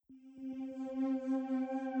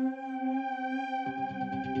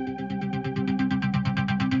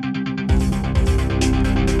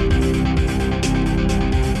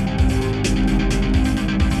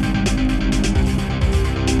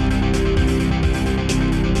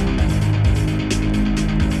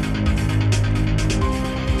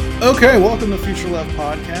Okay, welcome to Future Left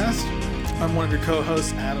Podcast. I'm one of your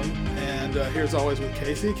co-hosts, Adam, and here as always with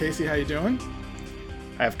Casey. Casey, how you doing?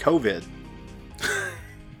 I have COVID.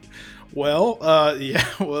 Well,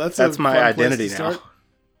 that's my identity now.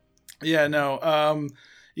 Yeah, no.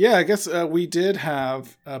 I guess we did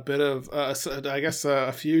have a bit of,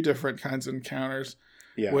 a few different kinds of encounters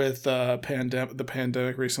with the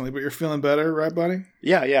pandemic recently. But you're feeling better, right, buddy?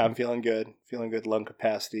 Yeah, I'm feeling good. Lung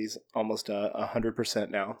capacity's almost 100%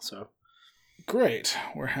 now. So great.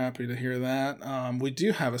 We're happy to hear that. We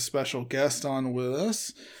do have a special guest on with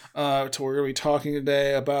us. We're going to be talking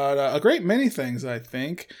today about a great many things, I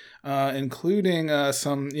think, including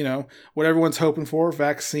some, what everyone's hoping for,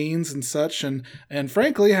 vaccines and such, and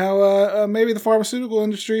frankly, how maybe the pharmaceutical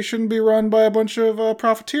industry shouldn't be run by a bunch of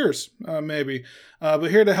profiteers, maybe.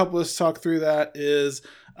 But here to help us talk through that is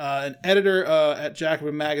an editor at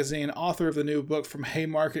Jacobin Magazine, author of the new book from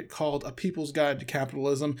Haymarket called A People's Guide to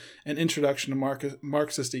Capitalism, An Introduction to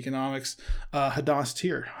Marxist Economics, Hadas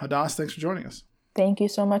Tir. Hadas, thanks for joining us. Thank you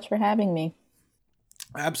so much for having me.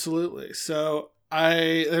 Absolutely. So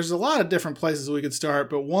there's a lot of different places we could start,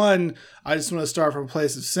 but one, I just want to start from a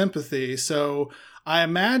place of sympathy. So I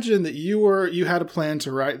imagine that you had a plan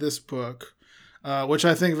to write this book, which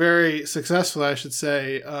I think very successfully, I should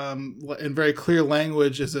say, in very clear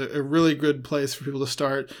language is a really good place for people to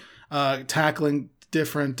start tackling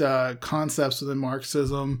different concepts within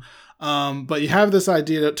Marxism. But you have this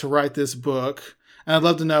idea to write this book. And I'd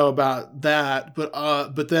love to know about that.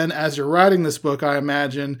 But then as you're writing this book, I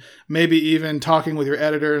imagine maybe even talking with your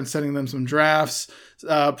editor and sending them some drafts,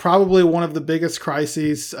 probably one of the biggest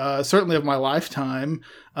crises, certainly of my lifetime.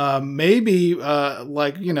 Maybe when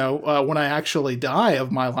I actually die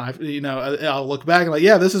of my life, I'll look back and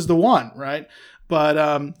this is the one, right? But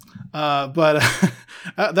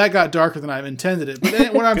that got darker than I intended it.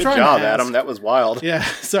 But what I'm Good trying job, to ask, Adam. That was wild. Yeah,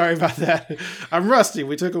 sorry about that. I'm rusty.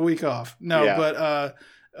 We took a week off. No, yeah. But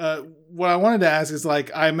what I wanted to ask is,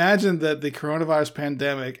 I imagine that the coronavirus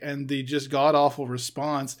pandemic and the just god-awful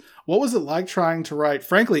response, what was it like trying to write,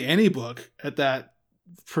 frankly, any book at that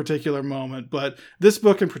particular moment? But this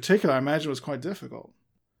book in particular, I imagine, was quite difficult.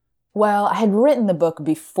 Well, I had written the book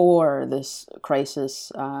before this crisis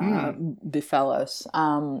befell us,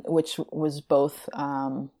 which was both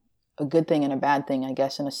a good thing and a bad thing, I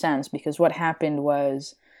guess, in a sense, because what happened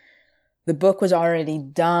was the book was already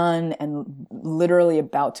done and literally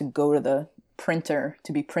about to go to the printer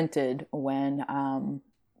to be printed when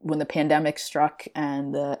the pandemic struck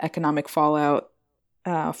and the economic fallout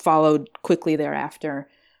followed quickly thereafter.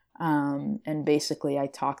 And basically, I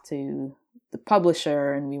talked to the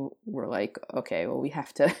publisher, and we were like, okay, well, we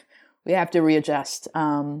have to readjust.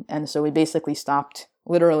 And so we basically stopped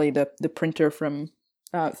literally the printer from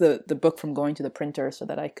the book from going to the printer so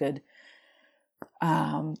that I could,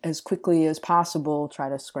 as quickly as possible, try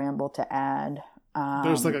to scramble to add.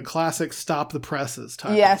 There's a classic stop the presses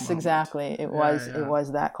type. Yes, exactly. It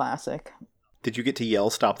was that classic. Did you get to yell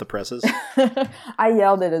 "stop the presses"? I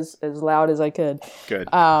yelled it as loud as I could. Good.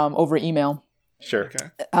 Over email. Sure. Okay.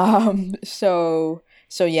 So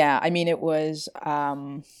yeah, I mean, it was,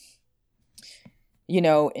 in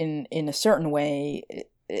a certain way,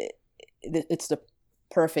 it's the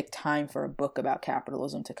perfect time for a book about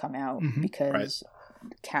capitalism to come out, because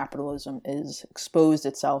capitalism is exposed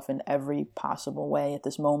itself in every possible way at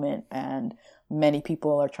this moment. And many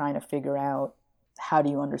people are trying to figure out, how do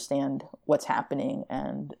you understand what's happening?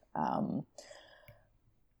 And,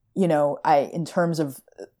 in terms of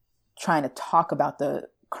trying to talk about the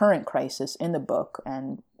current crisis in the book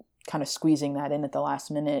and kind of squeezing that in at the last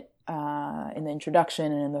minute in the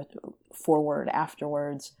introduction and in the foreword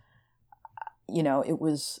afterwards, it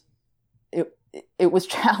was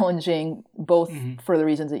challenging, both for the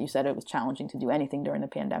reasons that you said. It was challenging to do anything during the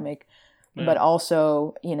pandemic, but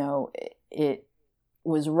also, it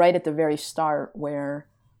was right at the very start where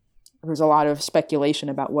there was a lot of speculation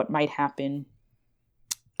about what might happen.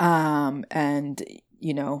 And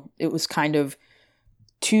it was kind of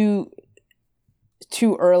too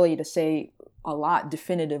early to say a lot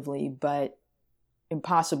definitively, but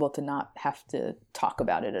impossible to not have to talk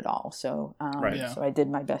about it at all. So, so I did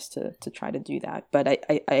my best to try to do that. But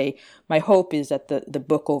I my hope is that the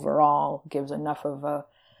book overall gives enough of a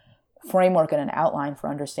framework and an outline for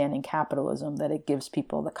understanding capitalism that it gives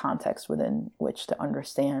people the context within which to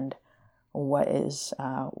understand what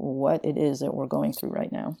it is that we're going through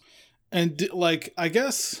right now. And I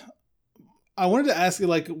guess I wanted to ask you,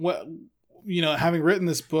 what, having written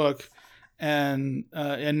this book and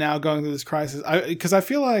now going through this crisis, because I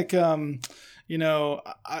feel like,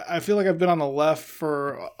 I feel like I've been on the left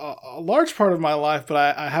for a large part of my life,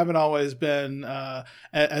 but I haven't always been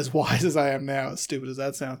as wise as I am now, as stupid as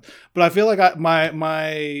that sounds. But I feel like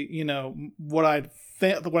what I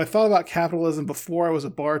thought about capitalism before I was a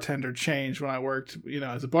bartender changed when I worked,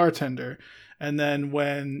 as a bartender. And then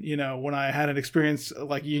when I had an experience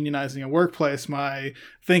like unionizing a workplace, my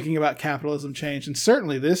thinking about capitalism changed. And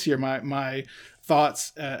certainly this year, my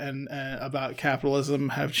thoughts and about capitalism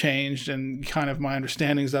have changed, and kind of my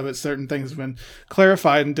understandings of it. Certain things have been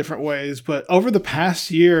clarified in different ways. But over the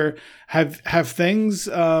past year, has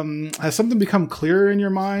something become clearer in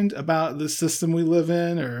your mind about the system we live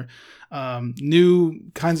in, or new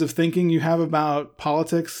kinds of thinking you have about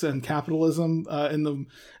politics and capitalism in the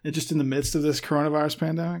midst of this coronavirus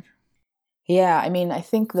pandemic? Yeah, I mean, I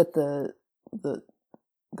think that the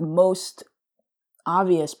most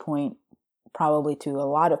obvious point, probably to a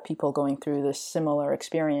lot of people going through this similar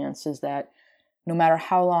experience, is that no matter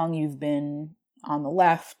how long you've been on the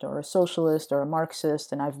left or a socialist or a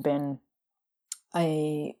Marxist, and I've been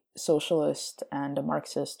a socialist and a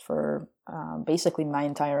Marxist for basically my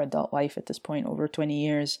entire adult life at this point, over 20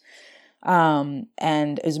 years.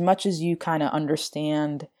 And as much as you kind of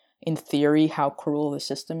understand in theory how cruel the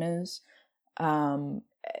system is,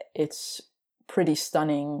 it's pretty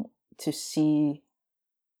stunning to see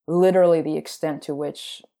literally the extent to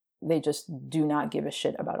which they just do not give a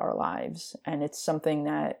shit about our lives. And it's something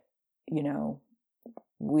that,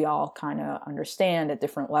 we all kind of understand at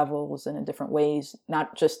different levels and in different ways,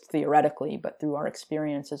 not just theoretically, but through our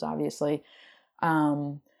experiences, obviously.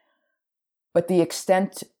 But the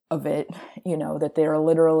extent of it, that they're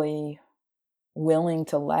literally willing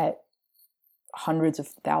to let hundreds of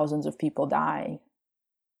thousands of people die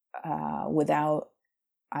without,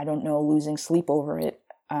 I don't know, losing sleep over it,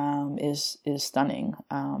 is stunning.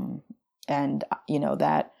 And,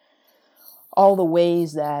 that all the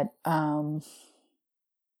ways that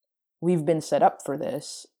we've been set up for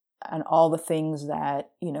this, and all the things that,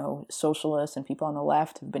 socialists and people on the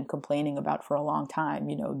left have been complaining about for a long time,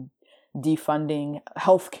 defunding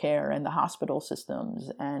healthcare and the hospital systems,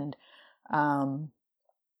 and,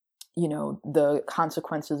 the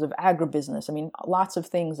consequences of agribusiness. I mean, lots of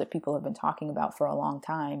things that people have been talking about for a long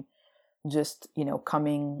time, just,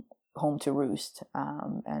 coming home to roost,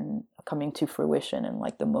 and coming to fruition in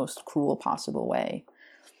like the most cruel possible way.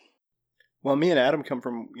 Well, me and Adam come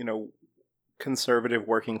from, conservative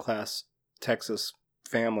working class Texas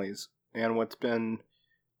families. And what's been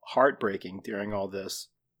heartbreaking during all this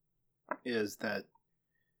is that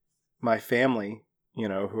my family,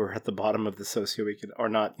 who are at the bottom of the socioeconomic, or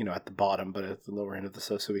not, at the bottom, but at the lower end of the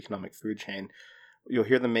socioeconomic food chain, you'll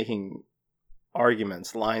hear them making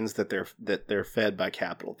arguments, lines that they're fed by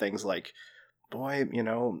capital. Things like, boy,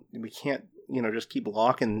 we can't, just keep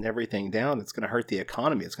locking everything down. It's going to hurt the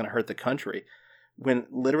economy. It's going to hurt the country. When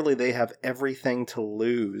literally they have everything to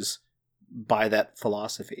lose by that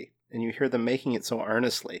philosophy. And you hear them making it so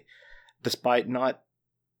earnestly, despite not,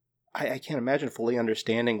 I can't imagine fully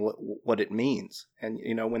understanding what it means. And,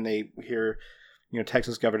 when they hear,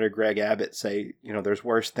 Texas Governor Greg Abbott say, there's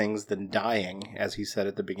worse things than dying, as he said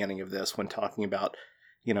at the beginning of this, when talking about,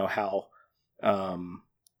 how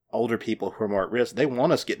older people who are more at risk, they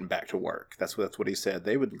want us getting back to work. That's what he said.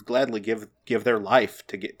 They would gladly give their life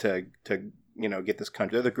to get get this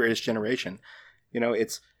country. They're the greatest generation.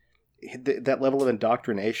 It's that level of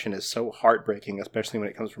indoctrination is so heartbreaking, especially when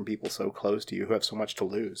it comes from people so close to you who have so much to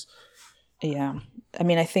lose. Yeah. I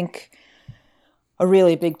mean, I think a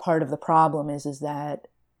really big part of the problem is that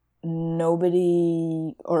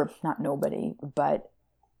nobody, or not nobody, but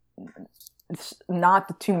it's not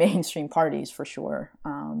the two mainstream parties for sure.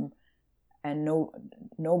 And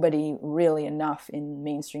nobody really enough in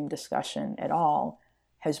mainstream discussion at all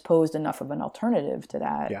has posed enough of an alternative to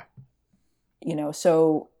that. Yeah.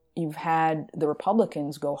 So you've had the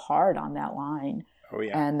Republicans go hard on that line. Oh,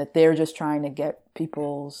 yeah. And that they're just trying to get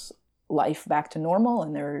people's life back to normal,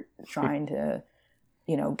 and they're trying to,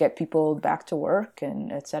 get people back to work,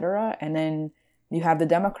 and et cetera. And then you have the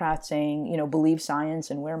Democrats saying, believe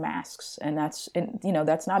science and wear masks. And that's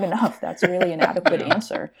not enough. That's a really inadequate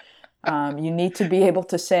answer. You need to be able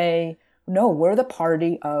to say, no, we're the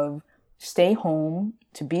party of stay home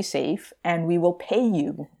to be safe, and we will pay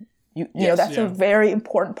you. That's a very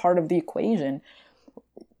important part of the equation.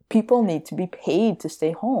 People need to be paid to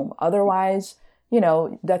stay home. Otherwise,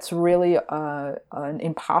 that's really an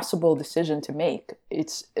impossible decision to make.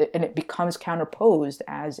 And it becomes counterposed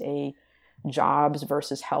as a jobs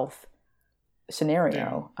versus health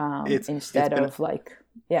scenario, instead of like,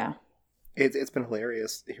 yeah. It's been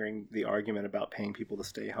hilarious hearing the argument about paying people to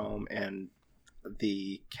stay home, and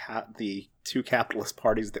the two capitalist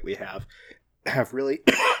parties that we have really,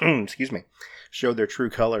 excuse me, showed their true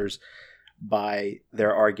colors by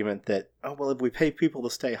their argument that, oh, well, if we pay people to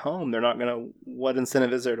stay home, they're not going to, what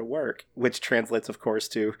incentive is there to work? Which translates, of course,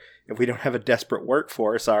 to if we don't have a desperate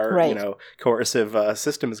workforce, our, coercive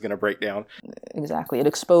system is going to break down. Exactly. It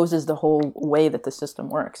exposes the whole way that the system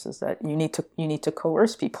works, is that you need to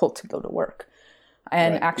coerce people to go to work.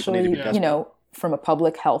 And actually, from a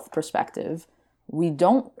public health perspective, we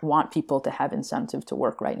don't want people to have incentive to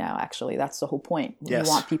work right now. Actually, that's the whole point. Yes. We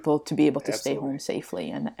want people to be able to Absolutely. stay home safely.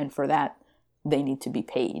 And for that, they need to be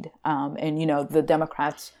paid. The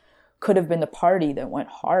Democrats could have been the party that went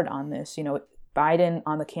hard on this. Biden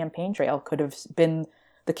on the campaign trail could have been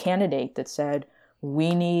the candidate that said,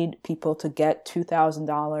 we need people to get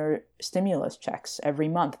 $2,000 stimulus checks every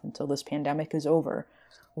month until this pandemic is over.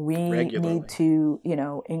 We need to,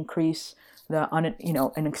 increase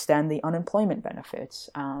and extend the unemployment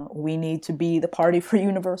benefits. We need to be the party for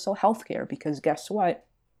universal health care, because guess what?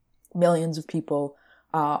 Millions of people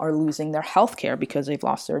are losing their health care because they've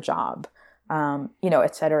lost their job,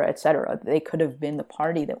 et cetera, et cetera. They could have been the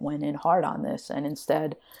party that went in hard on this. And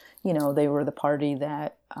instead, they were the party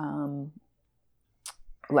that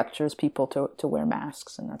lectures people to wear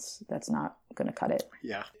masks, and that's not going to cut it.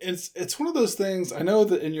 Yeah, it's one of those things. I know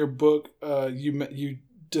that in your book, you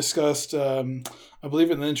discussed, I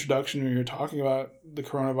believe in the introduction when you were talking about the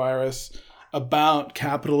coronavirus, about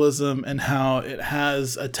capitalism and how it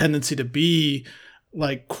has a tendency to be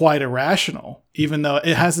like quite irrational, even though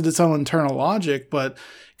it has its own internal logic. But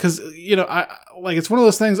because, it's one of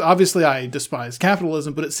those things, obviously I despise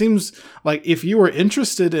capitalism, but it seems like if you were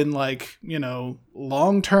interested in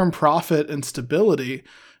long-term profit and stability,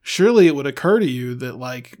 surely it would occur to you that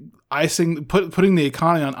putting the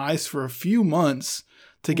economy on ice for a few months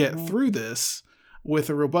to get through this with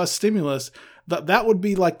a robust stimulus, that would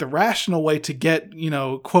be like the rational way to get,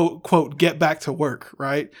 quote, get back to work,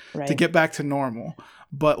 right? To get back to normal.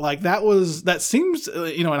 But that seems,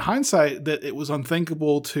 in hindsight, that it was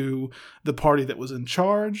unthinkable to the party that was in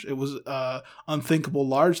charge. It was unthinkable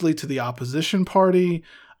largely to the opposition party.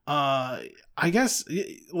 I guess,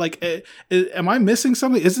 am I missing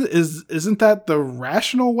something? Isn't that the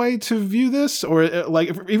rational way to view this? Or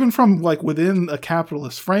even from within a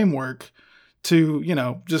capitalist framework, to,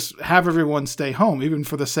 just have everyone stay home, even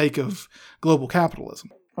for the sake of global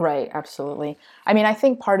capitalism. Right, absolutely. I mean, I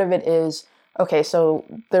think part of it is, okay, so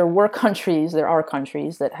there are countries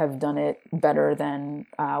that have done it better than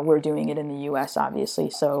we're doing it in the U.S.,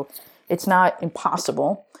 obviously. So it's not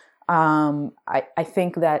impossible. I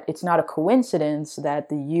think that it's not a coincidence that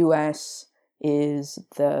the U.S. is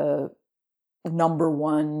the number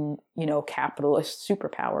one, capitalist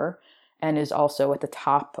superpower, and is also at the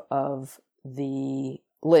top of the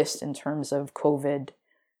list in terms of COVID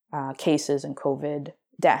cases and COVID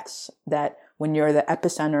deaths. That when you're the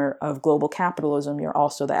epicenter of global capitalism, you're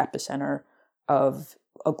also the epicenter of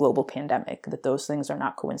a global pandemic, that those things are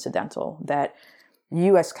not coincidental, that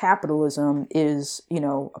U.S. capitalism is,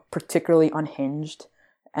 particularly unhinged,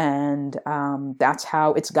 and that's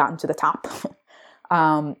how it's gotten to the top.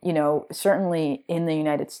 Certainly in the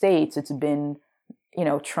United States, it's been,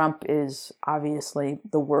 Trump is obviously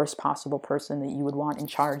the worst possible person that you would want in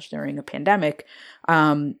charge during a pandemic.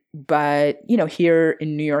 But, here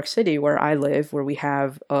in New York City, where I live, where we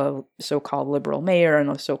have a so-called liberal mayor and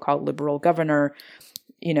a so-called liberal governor,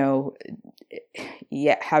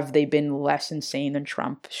 have they been less insane than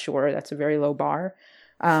Trump? Sure, that's a very low bar.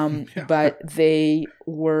 But they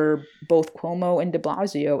were, both Cuomo and de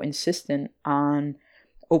Blasio, insistent on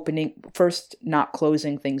not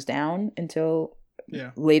closing things down until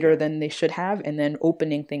later than they should have, and then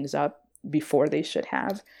opening things up before they should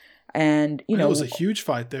have. And, it was a huge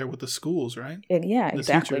fight there with the schools, right? Yeah,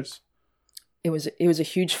 exactly. Teachers. It was a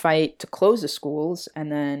huge fight to close the schools,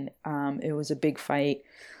 and then it was a big fight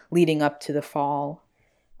leading up to the fall.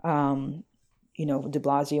 De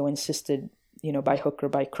Blasio insisted, by hook or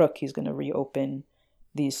by crook, he's going to reopen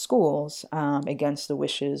these schools against the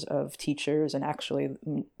wishes of teachers and actually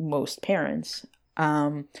most parents.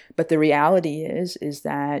 But the reality is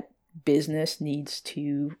that business needs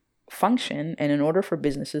to function, and in order for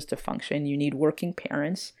businesses to function, you need working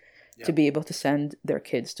parents to be able to send their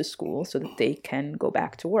kids to school so that they can go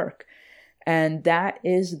back to work. And that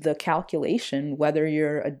is the calculation, whether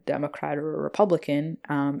you're a Democrat or a Republican.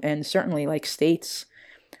 And certainly, states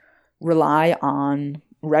rely on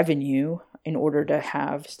revenue in order to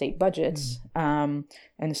have state budgets. And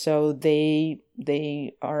so they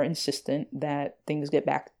are insistent that things get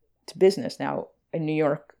back to business. Now, in New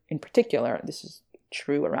York in particular, this is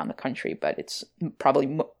true around the country, but it's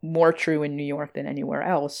probably more true in New York than anywhere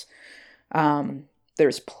else.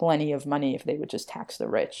 There's plenty of money if they would just tax the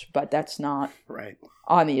rich, but that's not right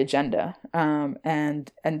on the agenda.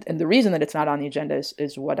 And the reason that it's not on the agenda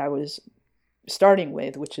is what I was starting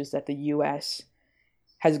with, which is that the U.S.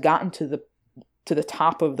 has gotten to the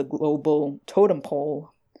top of the global totem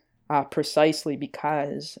pole precisely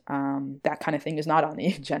because that kind of thing is not on the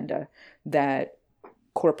agenda, that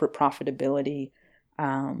corporate profitability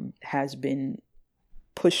has been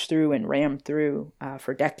pushed through and rammed through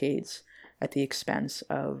for decades at the expense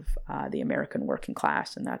of the American working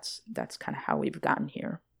class. And that's kind of how we've gotten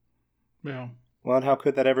here. Yeah. Well, and how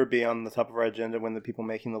could that ever be on the top of our agenda when the people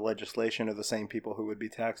making the legislation are the same people who would be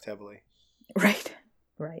taxed heavily? Right.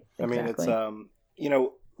 Exactly. I mean, it's,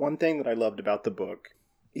 one thing that I loved about the book,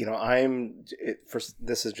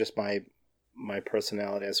 this is just my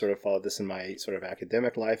personality. I sort of followed this in my sort of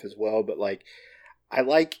academic life as well, but like, I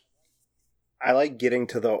like getting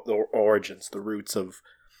to the origins, the roots of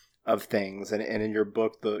things. And in your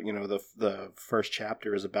book, the first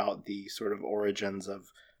chapter is about the sort of origins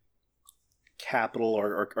of capital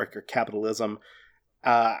or capitalism.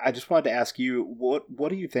 I just wanted to ask you, what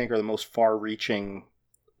do you think are the most far-reaching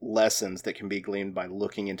lessons that can be gleaned by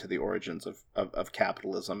looking into the origins of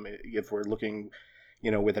capitalism? If we're looking,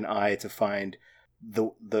 with an eye to find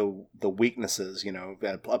the weaknesses,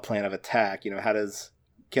 a plan of attack,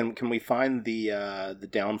 can we find the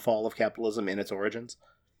downfall of capitalism in its origins?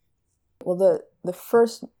 Well, the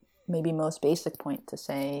first, maybe most basic point to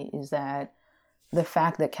say is that the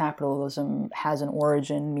fact that capitalism has an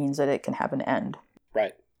origin means that it can have an end.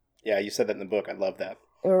 Right. Yeah, you said that in the book. I love that.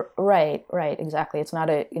 Right, exactly. It's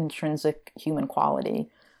not an intrinsic human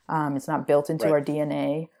quality. It's not built into our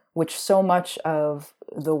DNA, which so much of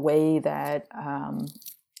the way that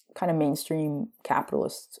kind of mainstream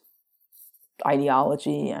capitalist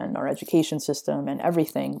ideology and our education system and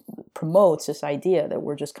everything promotes this idea that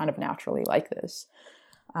we're just kind of naturally like this.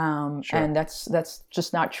 Sure. And that's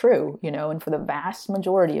just not true, and for the vast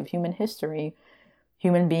majority of human history,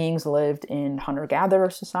 human beings lived in hunter-gatherer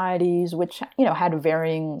societies, which, had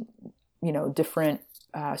varying, different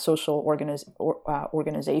social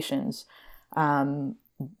organizations.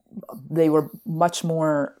 They were much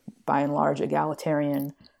more, by and large,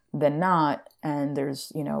 egalitarian than not. And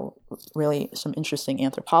there's, really some interesting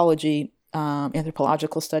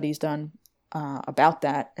anthropological studies done about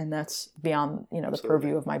that. And that's beyond, the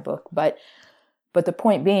purview of my book. But the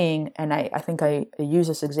point being, and I think I use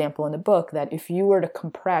this example in the book, that if you were to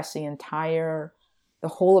compress the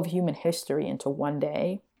whole of human history into one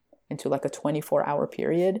day, into like a 24-hour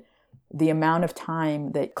period, the amount of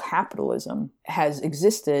time that capitalism has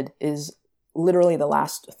existed is literally the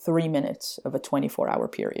last 3 minutes of a 24-hour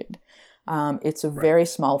period. It's a very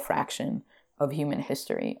small fraction of human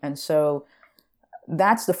history. And so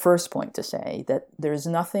that's the first point to say, that there's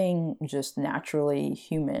nothing just naturally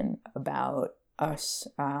human about us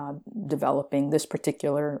developing this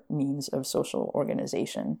particular means of social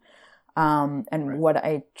organization. What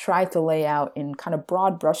I try to lay out in kind of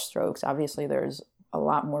broad brushstrokes, obviously there's a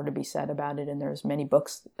lot more to be said about it, and there's many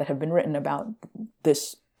books that have been written about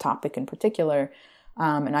this topic in particular,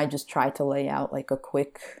 and I just try to lay out like a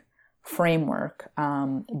quick framework.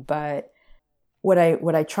 But what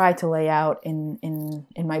I try to lay out in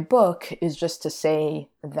my book is just to say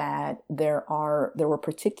that there were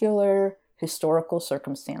particular historical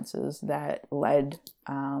circumstances that led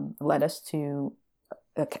us to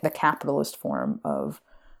the capitalist form of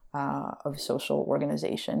social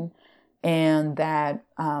organization, and that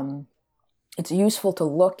it's useful to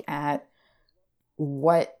look at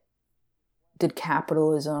what did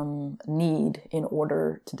capitalism need in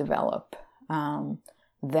order to develop.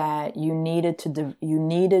 That you needed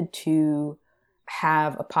to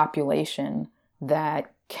have a population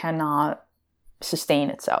that cannot sustain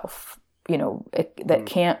itself. That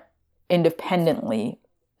can't independently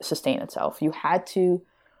sustain itself. You had to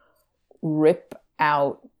rip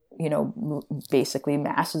out, basically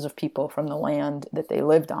masses of people from the land that they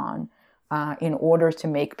lived on in order to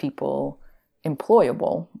make people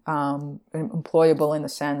employable. Employable in the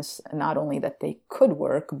sense not only that they could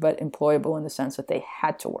work, but employable in the sense that they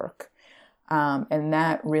had to work. And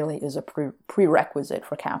that really is a prerequisite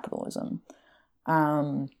for capitalism.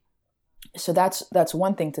 So that's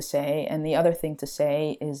one thing to say. And the other thing to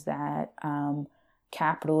say is that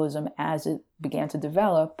capitalism, as it began to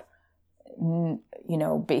develop,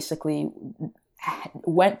 basically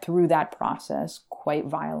went through that process quite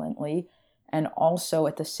violently, and also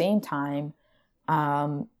at the same time,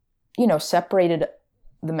 separated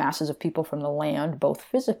the masses of people from the land, both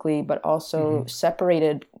physically, but also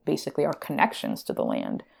separated basically our connections to the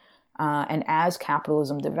land. And as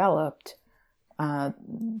capitalism developed,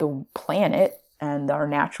 the planet and our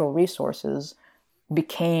natural resources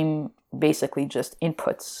became basically just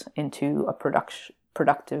inputs into a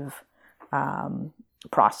productive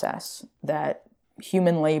process, that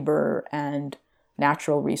human labor and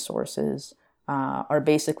natural resources are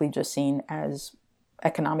basically just seen as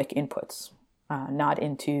economic inputs, not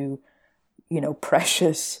into,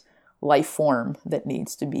 precious life form that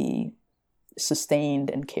needs to be sustained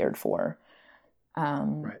and cared for.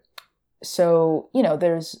 Right. So,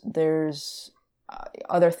 there's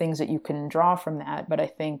other things that you can draw from that, but I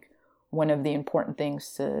think one of the important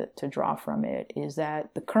things to draw from it is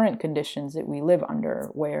that the current conditions that we live under,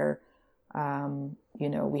 where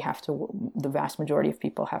we have to, the vast majority of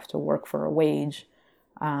people have to work for a wage,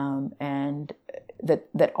 and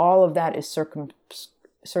that all of that is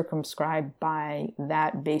circumscribed by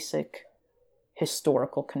that basic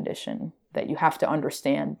historical condition, that you have to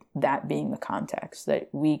understand that being the context, that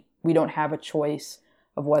we don't have a choice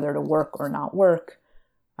of whether to work or not work,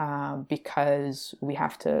 because we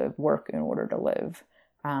have to work in order to live.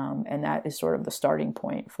 And that is sort of the starting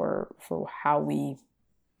point for how we,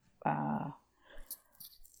 how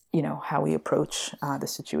we approach the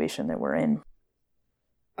situation that we're in.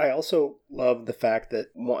 I also love the fact that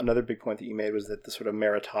another big point that you made was that the sort of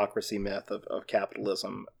meritocracy myth of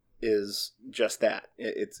capitalism is just that.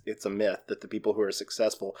 It's a myth that the people who are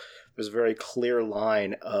successful, there's a very clear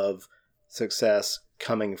line of success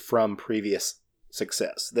coming from previous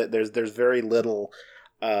success. That there's very little.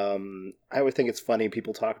 I always think it's funny,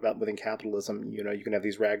 people talk about within capitalism, you can have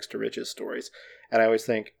these rags to riches stories, and I always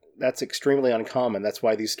think that's extremely uncommon. That's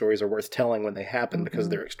why these stories are worth telling when they happen, because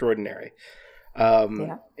they're extraordinary.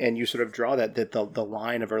 And you sort of draw that the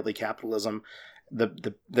line of early capitalism,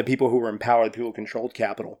 the people who were empowered, the people who controlled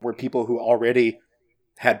capital, were people who already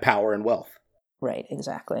had power and wealth. Right,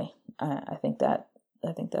 exactly. I think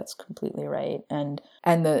that's completely right. And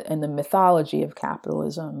the mythology of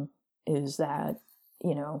capitalism is that,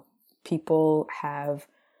 people have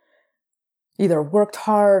either worked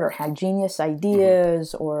hard or had genius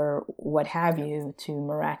ideas or what have you to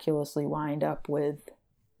miraculously wind up with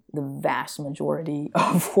the vast majority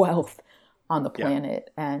of wealth on the planet.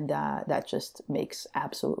 And that just makes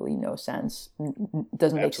absolutely no sense.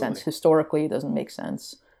 Doesn't make sense historically, doesn't make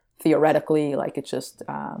sense theoretically. Like, it's just,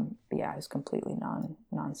 it's completely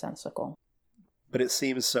nonsensical. But it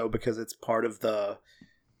seems so because it's part of the,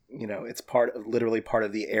 it's literally part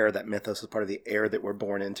of the air. That mythos is part of the air that we're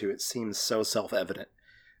born into. It seems so self-evident.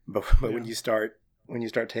 But when you start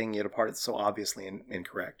taking it apart, it's so obviously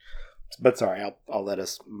incorrect. But sorry, I'll let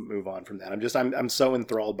us move on from that. I'm so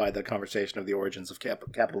enthralled by the conversation of the origins of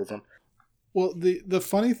capitalism. Well, the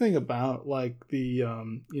funny thing about like the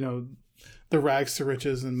the rags to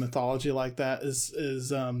riches and mythology like that is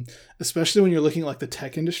especially when you're looking at like the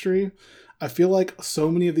tech industry, I feel like so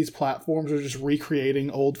many of these platforms are just recreating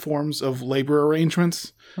old forms of labor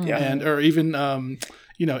arrangements, and or even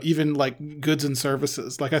even like goods and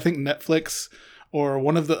services. Like, I think Netflix, or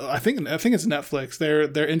one of the, I think it's Netflix.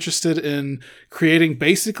 They're interested in creating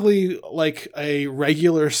basically like a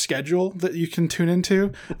regular schedule that you can tune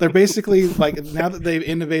into. They're basically like, now that they've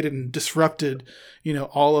innovated and disrupted,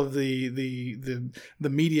 all of the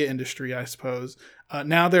media industry, I suppose.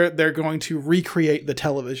 Now they're going to recreate the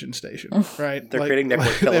television station, right? They're creating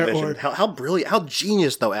network television. How brilliant! How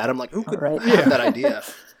genius, though, Adam. Like, who could have that idea?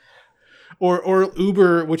 Or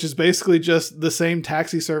Uber, which is basically just the same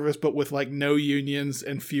taxi service, but with like no unions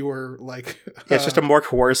and fewer like. It's just a more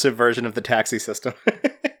coercive version of the taxi system.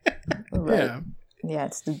 Right. Yeah,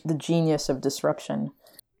 it's the genius of disruption.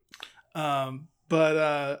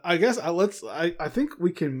 But I guess I think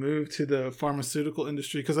we can move to the pharmaceutical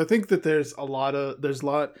industry, because I think that there's a lot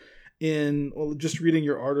in, well, just reading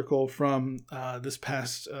your article from this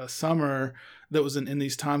past summer that was in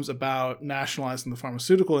these times about nationalizing the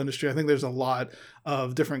pharmaceutical industry. I think there's a lot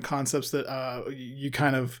of different concepts that you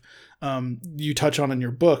kind of you touch on in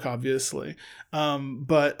your book, obviously.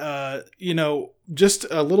 But just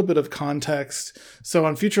a little bit of context. So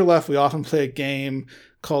on Future Left, we often play a game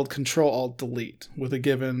called Control-Alt-Delete with a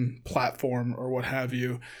given platform or what have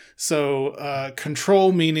you. So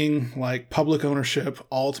control meaning like public ownership,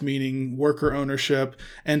 alt meaning worker ownership,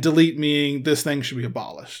 and delete meaning this thing should be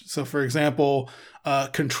abolished. So for example,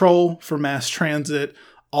 control for mass transit,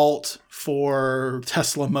 alt for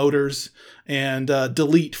Tesla Motors, and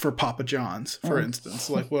delete for Papa John's, for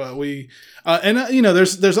instance. Like what we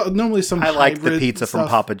there's normally some. I like the pizza from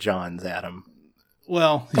Papa John's, Adam.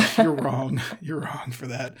 Well, you're wrong. You're wrong for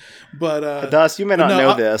that. But Hadas, you may not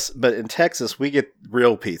know this, but in Texas we get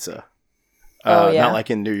real pizza. Not like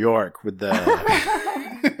in New York with the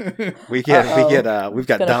we've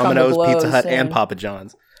got Domino's, Pizza Hut, and Papa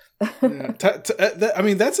John's. Yeah. I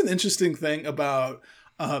mean, that's an interesting thing about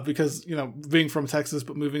because being from Texas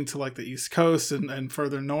but moving to like the East Coast and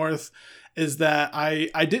further north, is that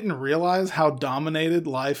I didn't realize how dominated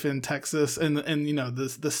life in Texas and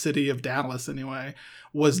the city of Dallas anyway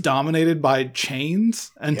was dominated by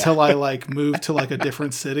chains until I like moved to like a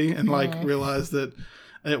different city and like realized that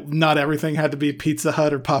not everything had to be Pizza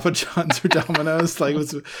Hut or Papa John's or Domino's. Like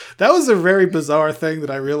that was a very bizarre thing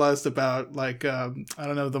that I realized about like I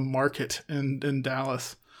don't know, the market in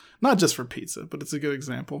Dallas. Not just for pizza, but it's a good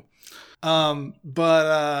example. No,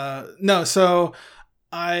 so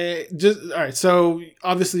all right. So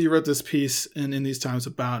obviously you wrote this piece in these times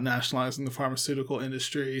about nationalizing the pharmaceutical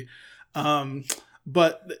industry.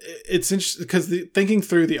 But it's interesting because thinking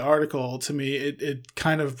through the article, to me, it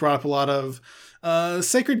kind of brought up a lot of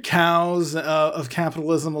sacred cows of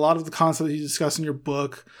capitalism, a lot of the concepts that you discuss in your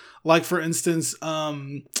book. Like, for instance,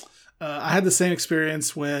 I had the same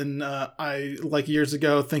experience when I, like years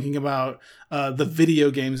ago, thinking about the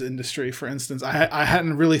video games industry, for instance. I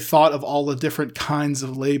hadn't really thought of all the different kinds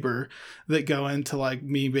of labor that go into like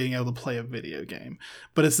me being able to play a video game.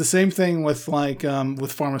 But it's the same thing with like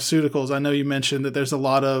with pharmaceuticals. I know you mentioned that there's a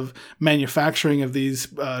lot of manufacturing of these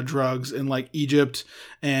drugs in like Egypt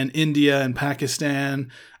and India and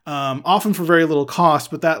Pakistan. Often for very little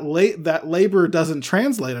cost, but that labor doesn't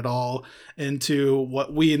translate at all into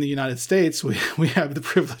what we in the United States, we have the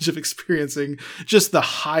privilege of experiencing just the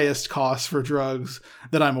highest cost for drugs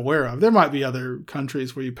that I'm aware of. There might be other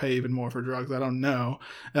countries where you pay even more for drugs. I don't know.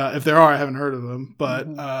 If there are, I haven't heard of them. But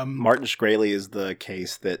Martin Shkreli is the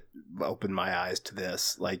case that opened my eyes to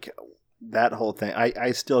this. Like that whole thing,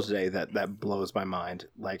 I still today, that blows my mind.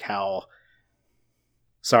 Like how...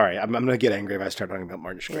 Sorry, I'm going to get angry if I start talking about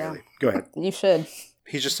Martin Shkreli. Yeah. Go ahead. You should.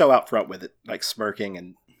 He's just so out front with it, like smirking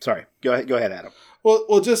and... Sorry, go ahead, Adam.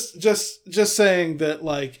 Well, just saying that,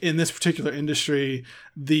 like, in this particular industry,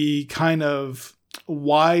 the kind of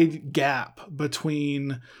wide gap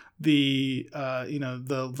between the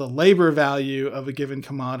labor value of a given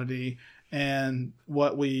commodity and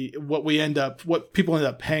what people end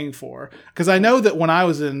up paying for. Because I know that when I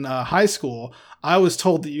was in high school, I was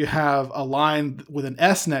told that you have a line with an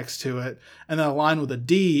S next to it and then a line with a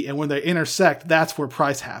D, and when they intersect, that's where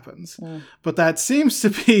price happens. But that seems to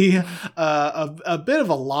be a bit of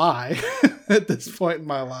a lie at this point in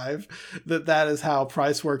my life, that is how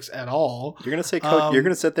price works at all. You're gonna say, Coach, you're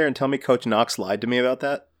gonna sit there and tell me Coach Knox lied to me about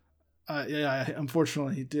that? Yeah,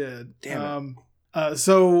 unfortunately he did. Damn it.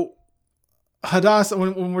 So Hadas,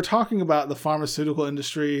 when we're talking about the pharmaceutical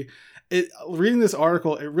industry, reading this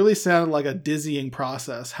article, it really sounded like a dizzying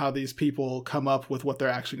process how these people come up with what they're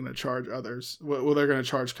actually going to charge others, what they're going to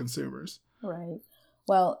charge consumers. Right.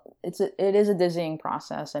 Well, it is a dizzying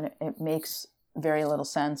process, and it makes very little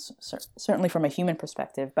sense, certainly from a human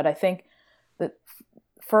perspective. But I think that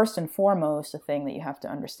first and foremost, the thing that you have to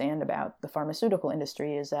understand about the pharmaceutical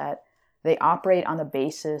industry is that they operate on the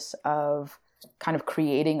basis of kind of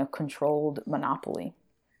creating a controlled monopoly.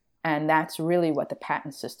 And that's really what the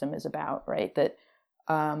patent system is about, right? That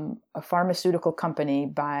a pharmaceutical company,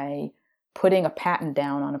 by putting a patent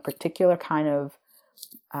down on a particular kind of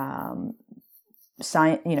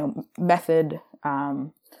method,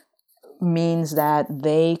 means that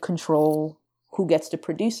they control who gets to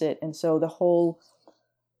produce it. And so the whole,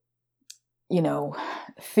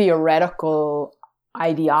 theoretical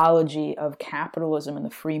ideology of capitalism and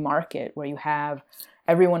the free market, where you have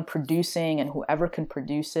everyone producing and whoever can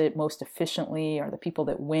produce it most efficiently are the people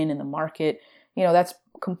that win in the market, that's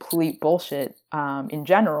complete bullshit. In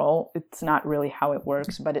general, it's not really how it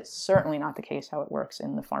works, but it's certainly not the case how it works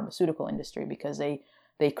in the pharmaceutical industry, because they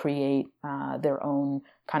create their own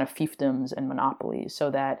kind of fiefdoms and monopolies, so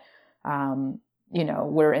that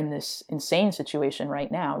we're in this insane situation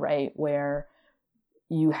right now, right, where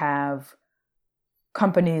you have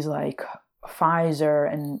companies like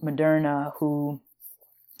Pfizer and Moderna who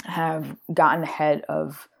have gotten ahead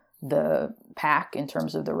of the pack in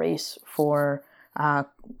terms of the race for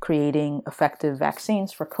creating effective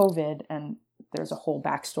vaccines for COVID. And there's a whole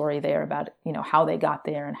backstory there about, how they got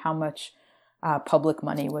there and how much public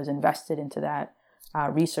money was invested into that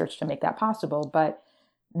research to make that possible. But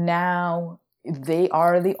now they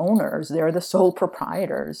are the owners, they're the sole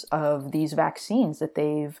proprietors of these vaccines that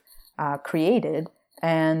they've created.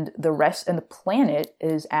 And the rest and the planet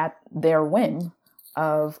is at their whim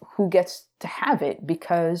of who gets to have it,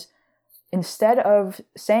 because instead of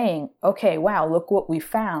saying, okay, wow, look what we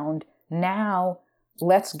found, now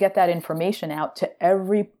let's get that information out to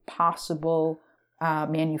every possible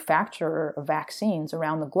manufacturer of vaccines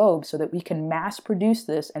around the globe so that we can mass produce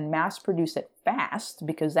this and mass produce it fast,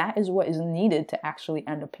 because that is what is needed to actually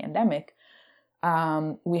end a pandemic.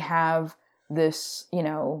 We have this,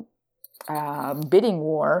 bidding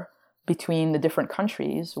war between the different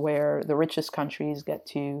countries, where the richest countries get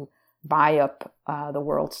to buy up the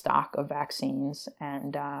world stock of vaccines,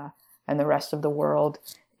 and the rest of the world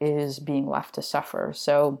is being left to suffer.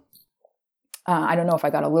 So I don't know if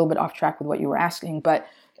I got a little bit off track with what you were asking, but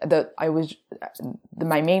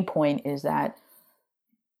my main point is that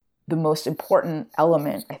the most important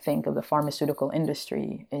element, I think, of the pharmaceutical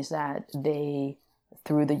industry is that they,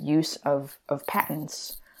 through the use of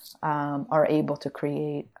patents, are able to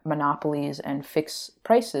create monopolies and fix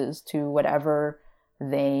prices to whatever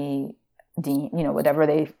they deem, whatever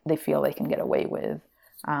they feel they can get away with.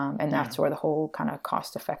 And that's where the whole kind of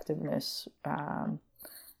cost effectiveness,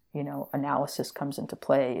 analysis comes into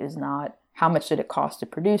play, is not how much did it cost to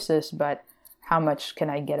produce this, but how much can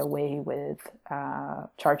I get away with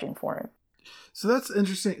charging for it. So that's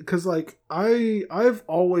interesting, because I've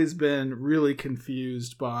always been really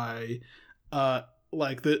confused by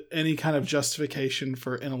any kind of justification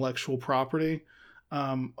for intellectual property.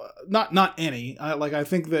 Not any. I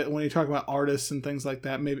think that when you talk about artists and things like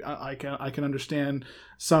that, maybe I can understand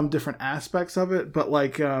some different aspects of it, but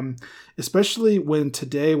especially when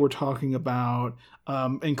today we're talking about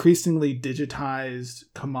increasingly digitized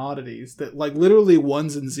commodities that literally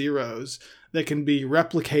ones and zeros that can be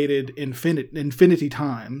replicated infinity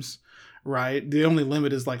times. Right. The only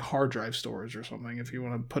limit is hard drive storage or something, if you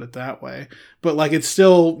want to put it that way. But it's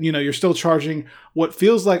still, you're still charging what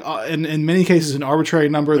feels like, in many cases, an arbitrary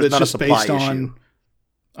number that's just based on.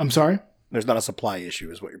 I'm sorry? There's not a supply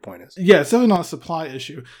issue, is what your point is. Yeah, it's definitely not a supply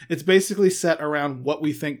issue. It's basically set around what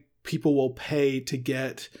we think people will pay to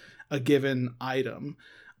get a given item.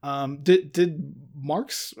 Did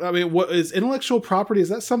Marx? I mean, what is intellectual property? Is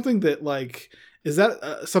that something that is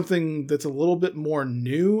that something that's a little bit more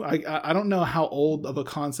new? I don't know how old of a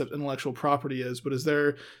concept intellectual property is, but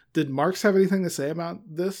did Marx have anything to say about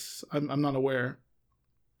this? I'm not aware.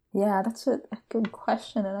 Yeah, that's a good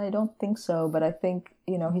question, and I don't think so. But I think,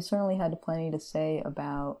 he certainly had plenty to say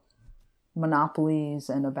about monopolies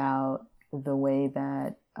and about the way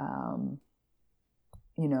that,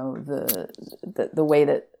 the way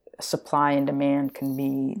that supply and demand can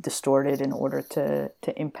be distorted in order to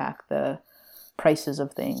impact the prices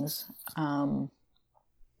of things.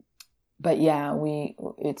 But yeah,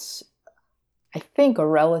 it's, I think, a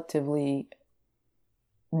relatively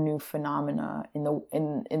new phenomena in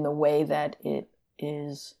the way that it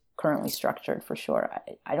is currently structured, for sure.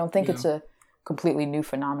 I don't think it's a completely new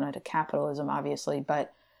phenomena to capitalism, obviously,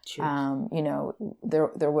 but sure.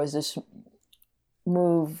 There was this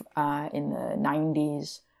move in the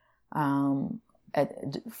 90s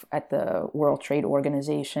at the World Trade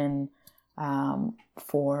Organization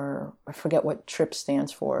for, I forget what TRIP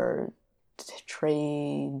stands for,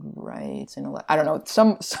 trade rights and I don't know,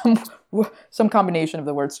 some combination of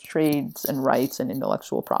the words trades and rights and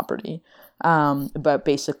intellectual property, but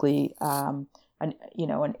basically an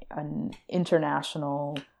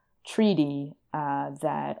international treaty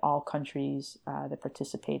that all countries that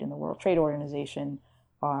participate in the World Trade Organization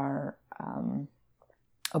are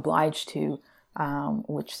obliged to,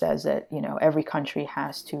 which says that every country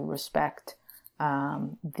has to respect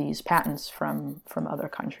these patents from other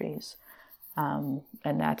countries. And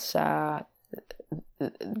that's that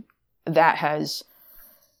has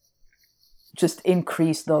just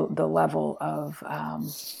increased the level of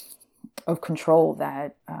control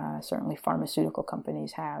that certainly pharmaceutical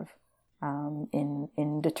companies have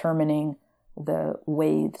in determining the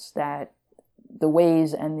ways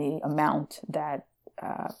and the amount that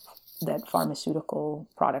pharmaceutical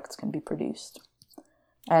products can be produced.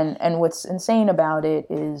 And what's insane about it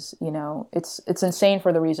is, it's insane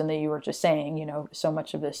for the reason that you were just saying, so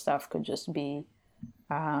much of this stuff could just be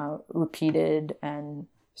repeated and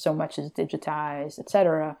so much is digitized,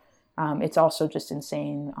 etc. It's also just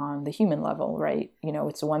insane on the human level, right?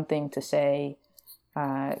 It's one thing to say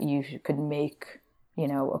you could make,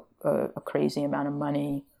 a crazy amount of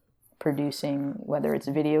money producing, whether it's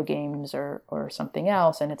video games or something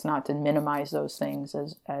else, and it's not to minimize those things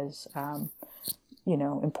as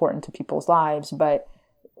important to people's lives. But,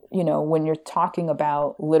 when you're talking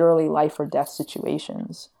about literally life or death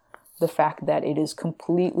situations, the fact that it is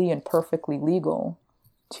completely and perfectly legal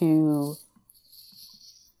to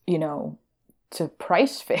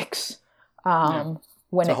price fix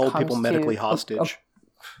when to it hold comes people medically hostage.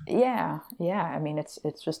 Yeah. I mean, it's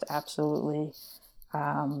just absolutely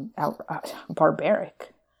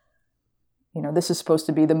barbaric. This is supposed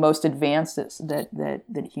to be the most advanced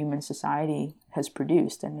that human society has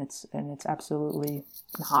produced, and it's absolutely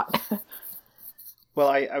not. Well,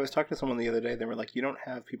 I was talking to someone the other day. They were like, you don't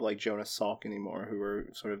have people like Jonas Salk anymore, who are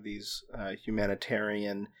sort of these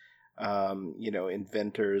humanitarian,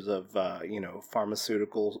 inventors of,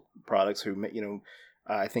 pharmaceutical products who,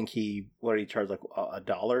 I think what did he charge, like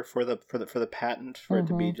 $1 for the patent for it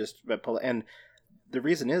to be just, and the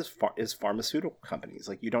reason is pharmaceutical companies.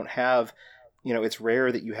 Like, you don't have, it's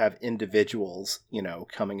rare that you have individuals,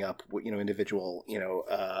 coming up with, individual,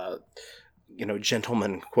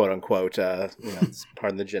 gentlemen, quote unquote,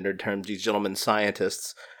 pardon the gendered terms, these gentlemen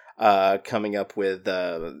scientists, coming up with,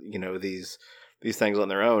 these things on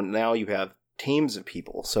their own. Now you have teams of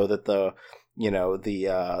people, so that the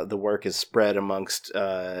work is spread amongst,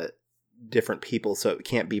 different people, so it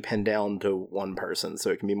can't be pinned down to one person.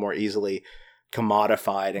 So it can be more easily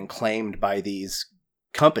commodified and claimed by these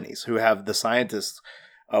companies who have the scientists,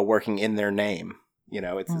 working in their name.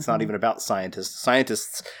 It's not even about scientists.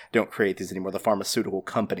 Scientists don't create these anymore. The pharmaceutical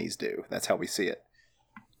companies do. That's how we see it.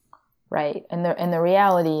 Right. And the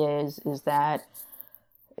reality is that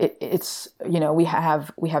it's we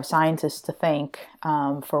have scientists to thank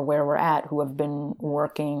for where we're at, who have been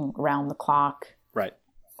working around the clock. Right.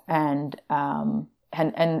 And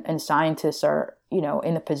scientists are,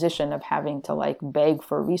 in a position of having to like beg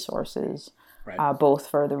for resources, right. Both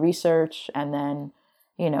for the research and then,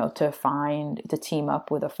 to team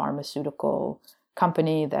up with a pharmaceutical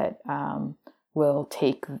company that will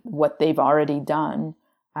take what they've already done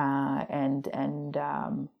and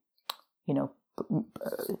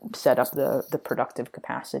set up the productive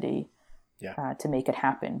capacity to make it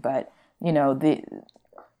happen. But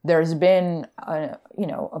there's been a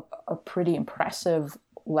pretty impressive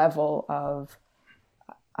level of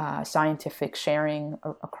scientific sharing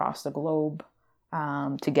across the globe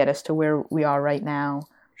to get us to where we are right now.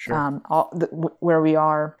 Sure. Where we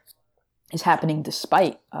are is happening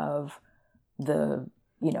despite of the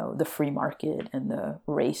free market and the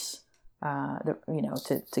race,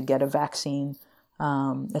 to get a vaccine,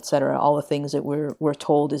 et cetera. All the things that we're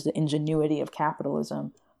told is the ingenuity of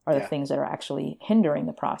capitalism are the things that are actually hindering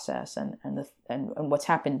the process, and what's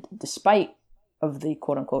happened despite of the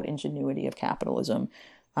quote unquote ingenuity of capitalism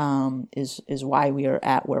is why we are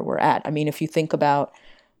at where we're at. I mean, if you think about,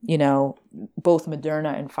 both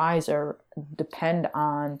Moderna and Pfizer depend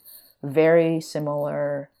on very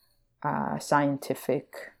similar have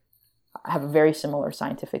a very similar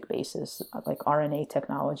scientific basis, like RNA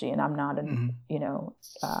technology. And I'm not an,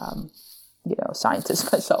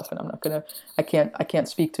 scientist myself, and I can't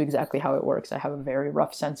speak to exactly how it works. I have a very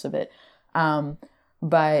rough sense of it.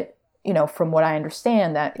 But from what I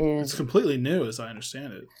understand, that is... It's completely new, as I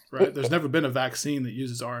understand it, right? There's never been a vaccine that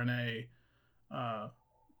uses RNA,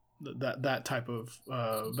 that type of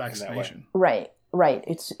vaccination. Right.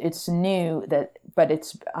 It's new, but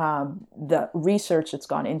it's the research that's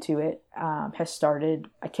gone into it has started,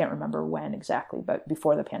 I can't remember when exactly, but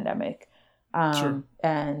before the pandemic. Sure.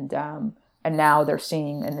 And now they're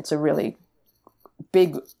seeing, and it's a really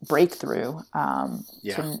big breakthrough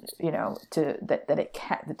to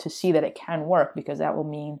see that it can work, because that will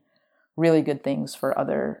mean really good things for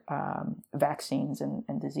other vaccines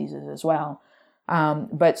and diseases as well.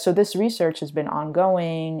 But so this research has been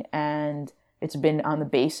ongoing, and it's been on the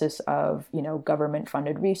basis of government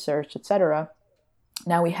funded research, et cetera.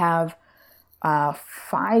 Now we have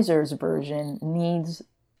Pfizer's version needs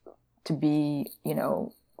to be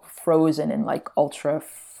frozen in like ultra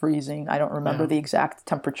freezing. I don't remember the exact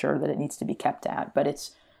temperature that it needs to be kept at, but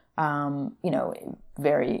it's,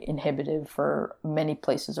 very inhibitive for many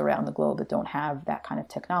places around the globe that don't have that kind of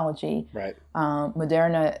technology. Right.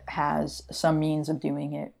 Moderna has some means of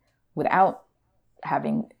doing it without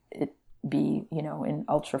having it be, in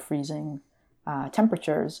ultra freezing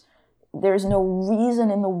temperatures. There's no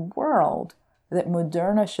reason in the world that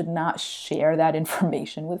Moderna should not share that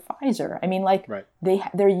information with Pfizer. I mean, like, right.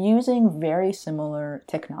 they're using very similar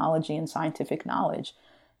technology and scientific knowledge.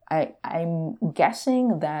 I'm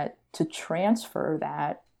guessing that to transfer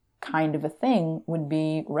that kind of a thing would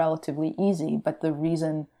be relatively easy, but the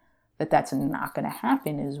reason that that's not going to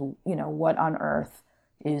happen is, what on earth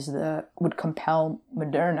would compel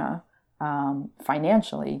Moderna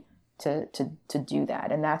financially to do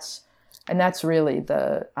that, and that's really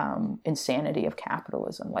the insanity of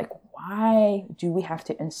capitalism. Like, why do we have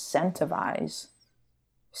to incentivize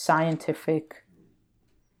scientific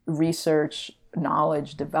research,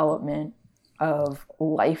 knowledge, development of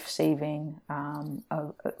life-saving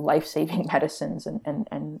medicines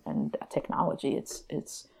and technology.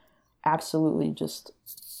 It's absolutely just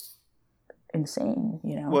insane,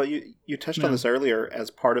 Well, you touched on this earlier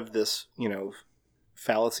as part of this,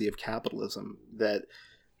 fallacy of capitalism that,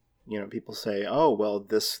 people say, oh, well,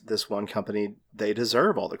 this one company, they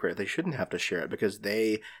deserve all the credit. They shouldn't have to share it because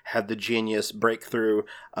they had the genius breakthrough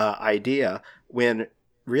idea, when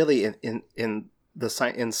really in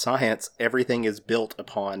science, everything is built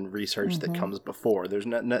upon research that comes before. There's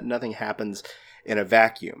nothing happens in a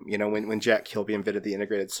vacuum. When Jack Kilby invented the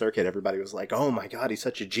integrated circuit, everybody was like, oh my God, he's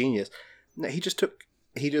such a genius. No, he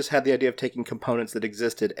just had the idea of taking components that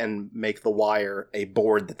existed and make the wire a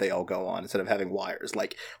board that they all go on instead of having wires.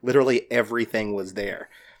 Like, literally everything was there.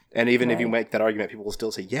 And even if you make that argument, people will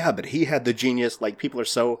still say, yeah, but he had the genius. Like,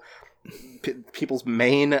 people's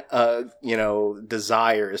main,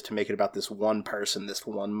 desire is to make it about this one person, this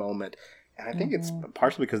one moment. And I think it's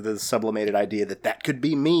partially because of the sublimated idea that could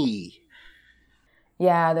be me.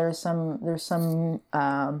 Yeah, there's some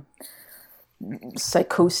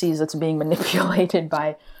psychoses that's being manipulated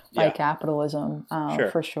by capitalism,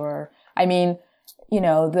 for sure. I mean,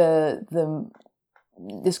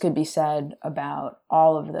 this could be said about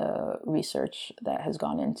all of the research that has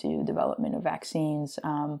gone into development of vaccines.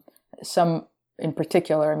 Some in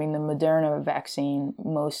particular, I mean, the Moderna vaccine,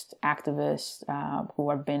 most activists who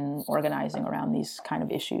have been organizing around these kind of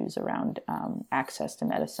issues around access to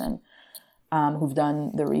medicine, who've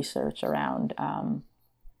done the research around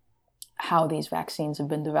how these vaccines have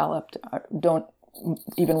been developed, don't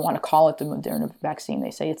even want to call it the Moderna vaccine.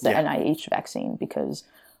 They say it's the NIH vaccine because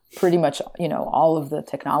pretty much, all of the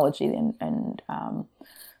technology and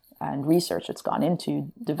research that's gone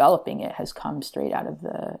into developing it has come straight out of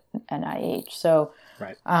the NIH. So,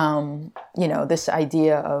 this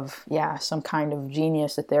idea of, some kind of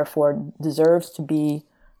genius that therefore deserves to be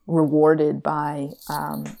rewarded by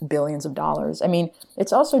billions of dollars. I mean,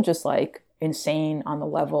 it's also just like insane on the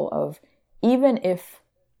level of, even if,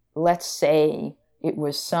 let's say, it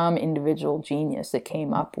was some individual genius that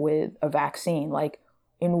came up with a vaccine, like,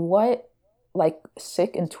 in what, like,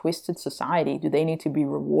 sick and twisted society do they need to be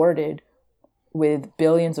rewarded with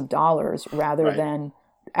billions of dollars rather than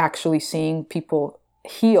actually seeing people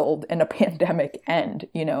healed and a pandemic end?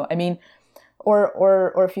 I mean,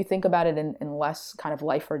 or if you think about it in less kind of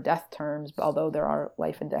life or death terms, although there are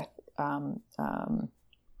life and death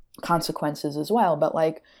consequences as well, but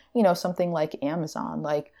like, something like Amazon,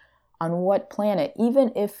 like, on what planet,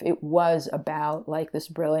 even if it was about like this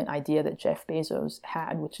brilliant idea that Jeff Bezos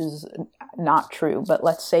had, which is not true, but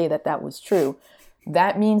let's say that was true,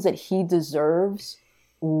 that means that he deserves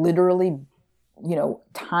literally,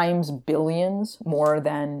 times billions more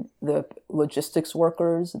than the logistics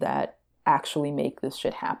workers that actually make this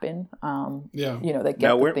shit happen. That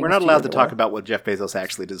get we're not allowed to talk about what Jeff Bezos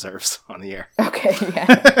actually deserves on the air. Okay,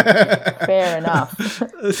 yeah, fair enough.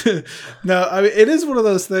 No, I mean, it is one of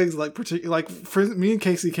those things. Like, particularly, like, for me and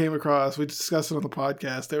Casey came across, we discussed it on the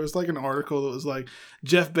podcast. There was like an article that was like,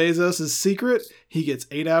 Jeff Bezos' secret: he gets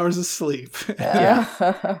 8 hours of sleep.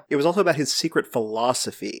 It was also about his secret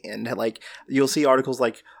philosophy, and like, you'll see articles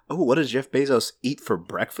like, oh, what does Jeff Bezos eat for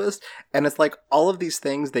breakfast? And it's like, all of these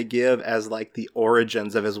things they give as like the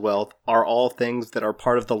origins of his wealth are all things that are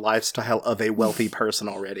part of the lifestyle of a wealthy person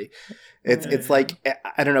already. It's like,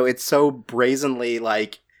 I don't know, it's so brazenly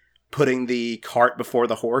like putting the cart before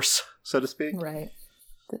the horse, so to speak. Right.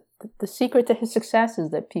 The secret to his success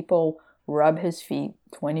is that people rub his feet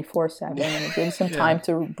 24/7 and it gives him time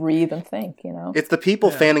to breathe and think, It's the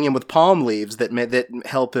people fanning him with palm leaves that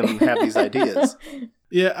help him have these ideas.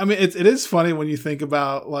 Yeah, I mean, it is funny when you think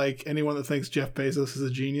about, like, anyone that thinks Jeff Bezos is a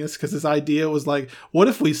genius, because his idea was like, what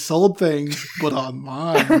if we sold things but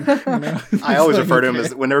online? I always refer to him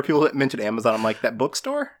as, whenever people mention Amazon, I'm like, that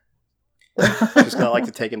bookstore? Just gonna like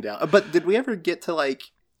to take him down. But did we ever get to like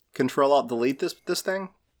Control Alt Delete this thing?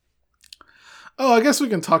 Oh, I guess we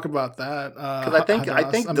can talk about that. Because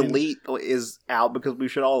I think delete is out, because we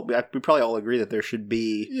probably all agree that there should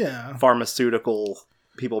be pharmaceutical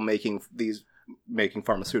people making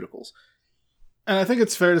pharmaceuticals. And I think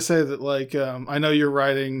it's fair to say that, like, I know you're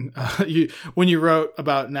writing, when you wrote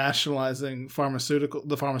about nationalizing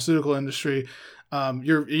the pharmaceutical industry,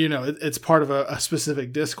 it's part of a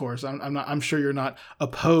specific discourse. I'm sure you're not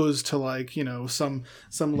opposed to, like, some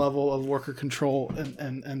level of worker control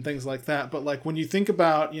and things like that. But like, when you think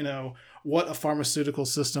about, what a pharmaceutical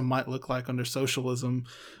system might look like under socialism,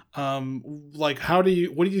 like, what do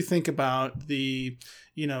you think about the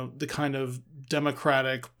kind of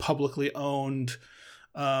democratic, publicly owned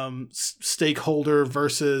stakeholder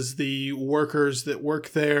versus the workers that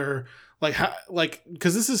work there? Like how, like,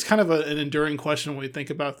 because this is kind of an enduring question when we think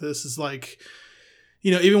about this, is like,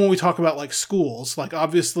 even when we talk about like schools, like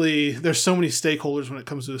obviously there's so many stakeholders when it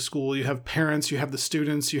comes to a school. You have parents, you have the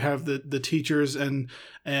students, you have the teachers, and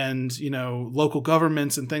local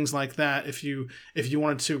governments and things like that. If you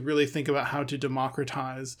wanted to really think about how to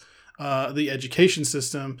democratize the education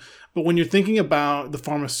system, but when you're thinking about the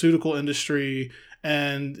pharmaceutical industry,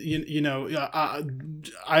 and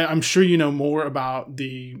I'm sure you know more about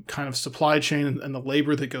the kind of supply chain and the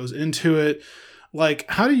labor that goes into it. Like,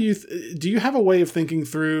 how do you do you have a way of thinking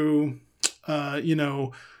through,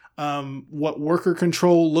 what worker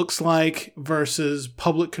control looks like versus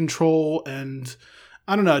public control? And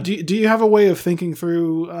I don't know, do you have a way of thinking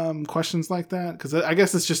through questions like that? Because I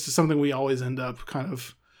guess it's just something we always end up kind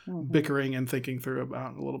of bickering and thinking through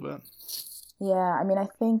about a little bit. Yeah, I mean, I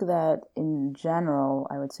think that in general,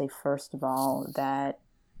 I would say, first of all, that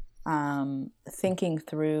thinking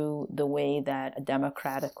through the way that a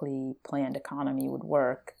democratically planned economy would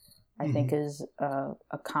work, I think is a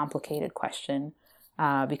complicated question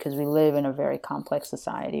because we live in a very complex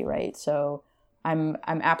society, right? So I'm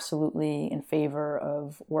absolutely in favor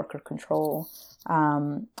of worker control,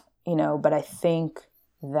 but I think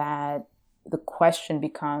that the question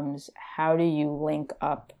becomes, how do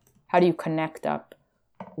you connect up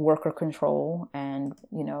worker control and,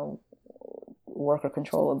 worker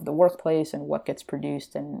control of the workplace and what gets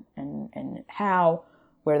produced and how,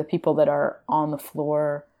 where the people that are on the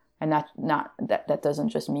floor, and that doesn't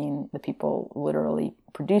just mean the people literally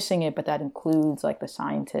producing it, but that includes like the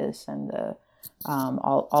scientists and the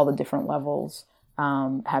all the different levels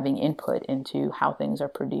having input into how things are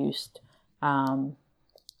produced and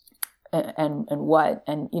what,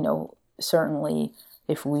 and certainly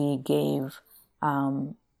if we gave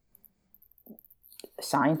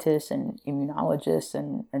scientists and immunologists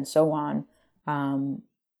and so on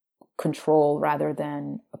control rather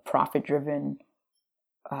than a profit-driven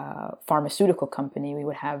pharmaceutical company, we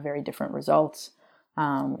would have very different results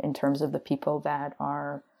in terms of the people that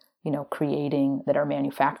are, that are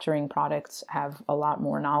manufacturing products, have a lot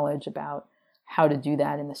more knowledge about how to do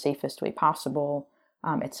that in the safest way possible,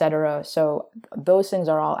 et cetera. So those things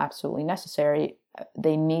are all absolutely necessary.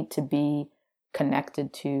 They need to be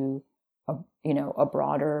connected to a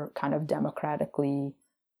broader kind of democratically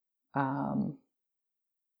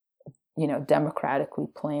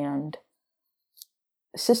planned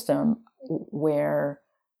system where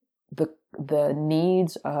the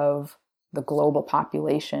needs of the global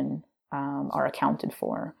population are accounted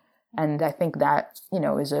for. And I think that,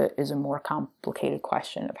 is a more complicated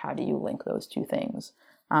question of how do you link those two things.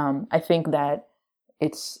 I think that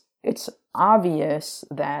it's obvious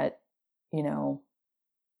that,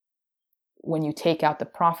 when you take out the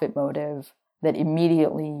profit motive, that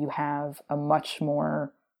immediately you have a much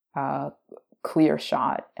more clear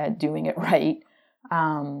shot at doing it right.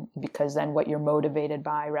 Because then what you're motivated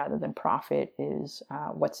by rather than profit is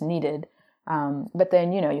what's needed. But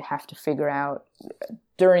then, you have to figure out,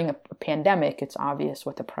 during a pandemic, it's obvious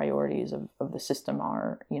what the priorities of the system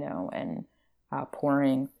are, and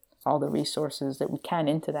pouring all the resources that we can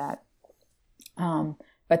into that.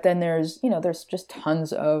 But then there's just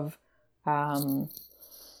tons of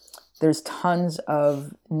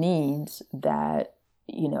needs that,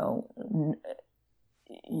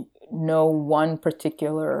 no one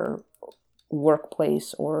particular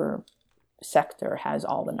workplace or sector has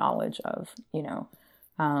all the knowledge of.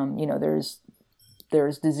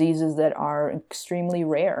 There's diseases that are extremely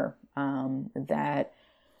rare, that,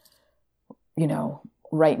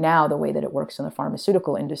 right now the way that it works in the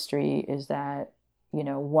pharmaceutical industry is that,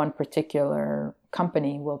 one particular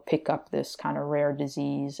company will pick up this kind of rare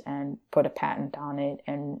disease and put a patent on it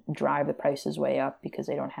and drive the prices way up because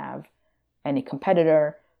they don't have any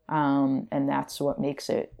competitor. And that's what makes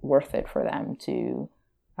it worth it for them to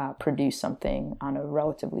produce something on a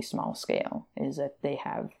relatively small scale, is that they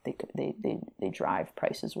drive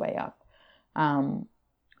prices way up.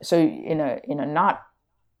 So in a not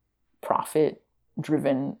profit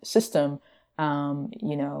driven system,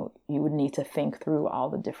 you would need to think through all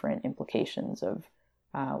the different implications of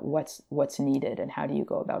what's needed and how do you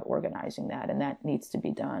go about organizing that, and that needs to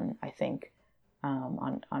be done, I think,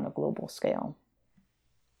 on a global scale.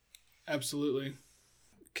 Absolutely.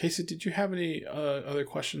 Casey, did you have any other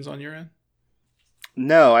questions on your end?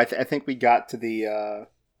 No, I think we got to the.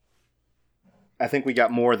 I think we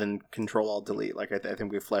got more than Control-Alt-Delete. Like I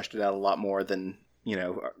think we fleshed it out a lot more than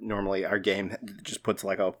normally our game just puts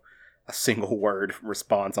like a single word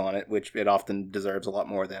response on it, which it often deserves a lot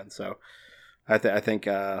more than. So I think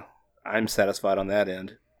I'm satisfied on that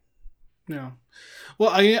end. Yeah.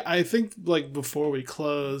 Well, I think like before we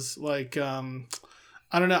close, like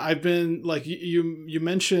I don't know. I've been like you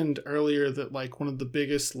mentioned earlier that like one of the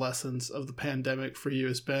biggest lessons of the pandemic for you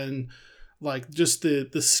has been like just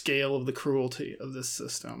the scale of the cruelty of this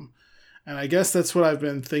system, and I guess that's what I've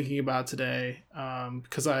been thinking about today.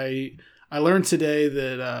 Because I learned today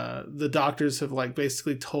that the doctors have like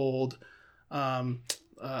basically told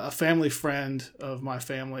a family friend of my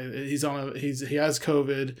family he has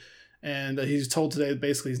COVID, and he's told today that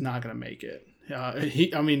basically he's not going to make it.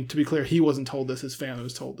 I mean, to be clear, he wasn't told this; his family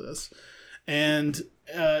was told this, and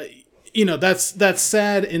that's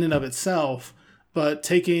sad in and of itself. But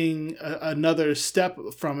taking another step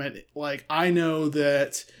from it, like I know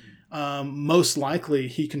that most likely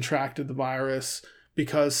he contracted the virus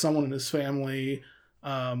because someone in his family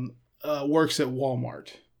works at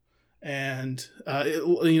Walmart and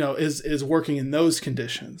is working in those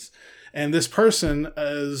conditions, and this person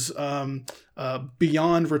is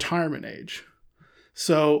beyond retirement age.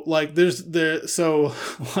 So like so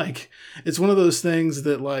like it's one of those things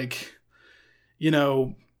that like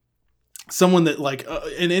someone that like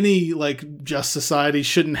in any like just society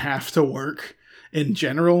shouldn't have to work in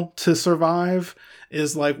general to survive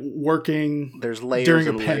is like working there's layers during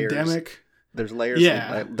a and pandemic. Layers. There's layers.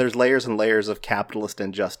 Yeah. There's layers and layers of capitalist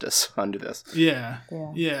injustice under this. Yeah.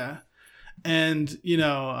 And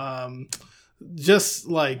just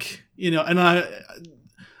like and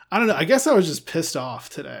I don't know. I guess I was just pissed off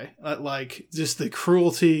today at like just the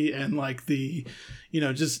cruelty and like the,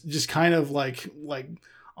 just kind of like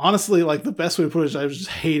honestly, like the best way to put it is I was just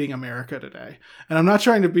hating America today. And I'm not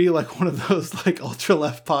trying to be like one of those like ultra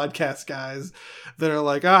left podcast guys that are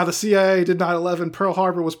like, the CIA did 9/11, Pearl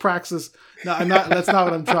Harbor was praxis. No, I'm not. That's not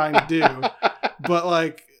what I'm trying to do. But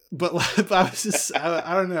I was just,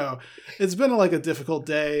 I don't know. It's been like a difficult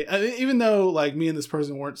day. I mean, even though like me and this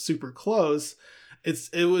person weren't super close.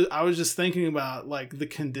 I was just thinking about like the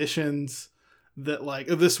conditions that like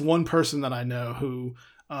this one person that I know who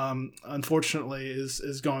unfortunately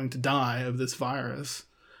is going to die of this virus,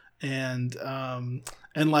 and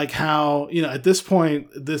like how at this point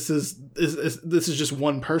this is just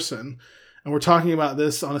one person, and we're talking about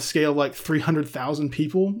this on a scale of like 300,000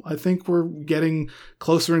 people. I think we're getting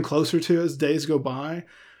closer and closer to as days go by.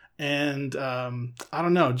 And I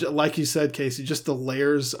don't know, like you said, Casey, just the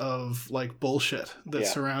layers of like bullshit that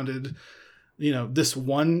surrounded, this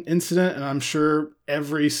one incident. And I'm sure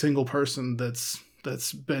every single person that's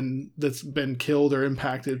been killed or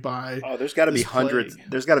impacted by there's got to be hundreds.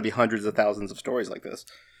 There's got to be hundreds of thousands of stories like this.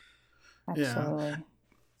 Absolutely.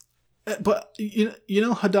 Yeah. But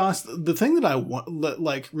Hadass, the thing that I want that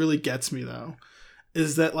like really gets me though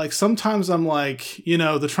is that like sometimes I'm like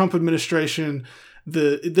the Trump administration.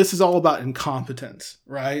 This is all about incompetence,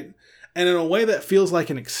 right? And in a way that feels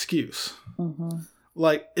like an excuse. Mm-hmm.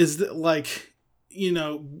 Like, is that like,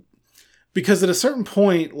 because at a certain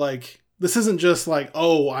point, like, this isn't just like,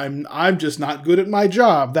 oh, I'm just not good at my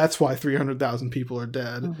job. That's why 300,000 people are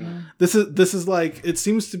dead. Mm-hmm. This is like, it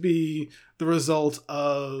seems to be the result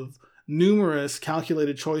of numerous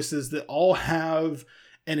calculated choices that all have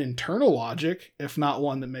an internal logic, if not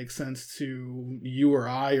one that makes sense to you or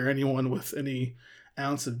I or anyone with any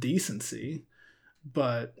ounce of decency.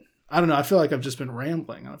 But I don't know. I feel like I've just been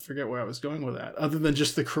rambling. I forget where I was going with that, other than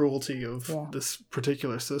just the cruelty of this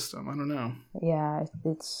particular system. I don't know. Yeah,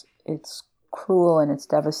 it's cruel and it's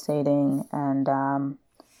devastating, and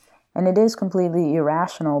it is completely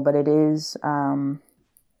irrational. But it is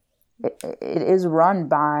it is run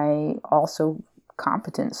by also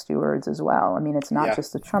competent stewards as well. I mean, it's not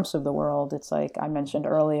just the Trumps of the world. It's like I mentioned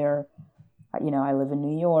earlier, I live in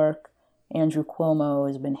New York. Andrew Cuomo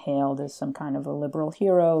has been hailed as some kind of a liberal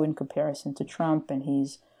hero in comparison to Trump, and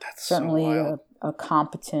he's certainly a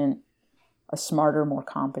competent, a smarter, more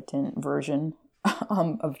competent version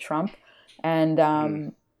of Trump. And,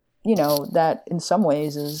 that in some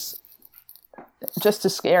ways is just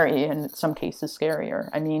as scary, and in some cases scarier.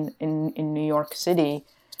 I mean, in New York City,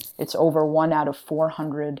 it's over 1 out of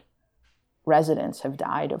 400 residents have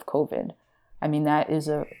died of COVID. I mean, that is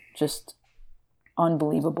a just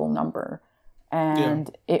unbelievable number.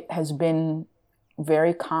 And it has been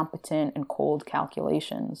very competent and cold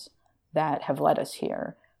calculations that have led us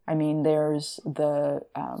here. I mean, there's the,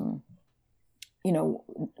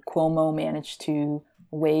 Cuomo managed to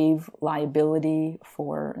waive liability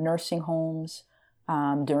for nursing homes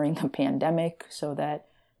during the pandemic so that,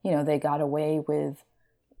 they got away with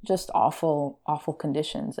just awful, awful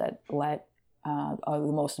conditions that let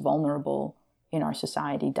the most vulnerable in our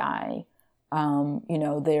society die.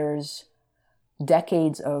 There's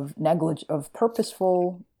decades of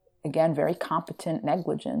purposeful again, very competent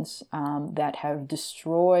negligence that have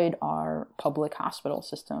destroyed our public hospital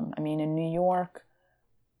system. I mean, in New York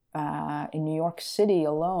City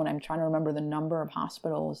alone, I'm trying to remember the number of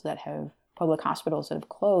public hospitals that have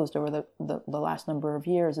closed over the last number of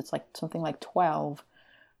years. It's like something like 12.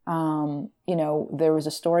 There was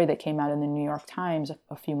a story that came out in the New York Times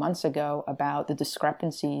a few months ago about the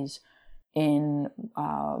discrepancies in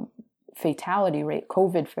COVID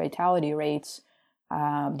fatality rates,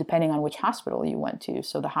 depending on which hospital you went to.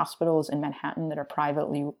 So the hospitals in Manhattan that are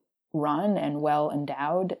privately run and well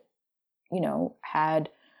endowed, had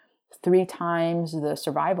 3 times the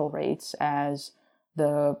survival rates as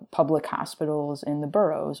the public hospitals in the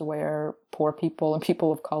boroughs where poor people and people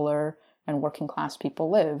of color and working class people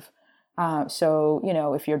live. So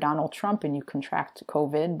if you're Donald Trump and you contract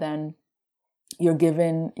COVID, then you're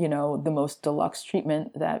given, the most deluxe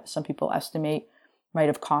treatment that some people estimate might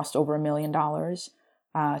have cost over $1 million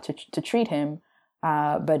to treat him.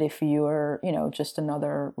 But if you're, just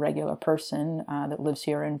another regular person that lives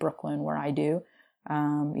here in Brooklyn, where I do,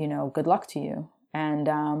 good luck to you. And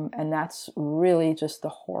that's really just the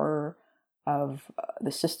horror of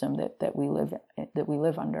the system that we live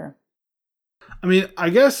under. I mean,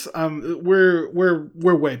 I guess we're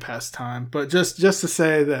way past time, but just to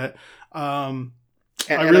say that I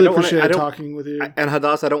really appreciate talking with you. And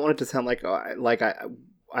Hadass, I don't want it to sound like I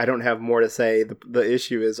don't have more to say. The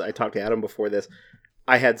issue is, I talked to Adam before this.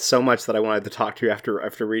 I had so much that I wanted to talk to you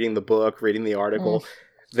after reading the book, reading the article,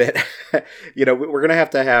 that we're gonna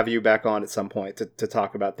have to have you back on at some point to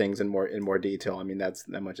talk about things in more detail. I mean,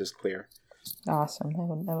 that much is clear. Awesome.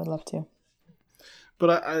 I would love to.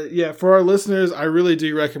 But for our listeners, I really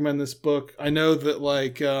do recommend this book. I know that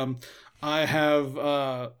I have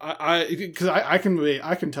because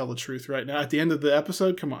I can tell the truth right now at the end of the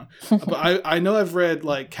episode. Come on, but I know I've read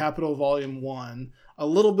Capital Volume 1, a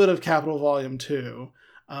little bit of Capital Volume 2.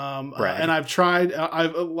 And I've tried. I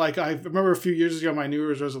remember a few years ago, my New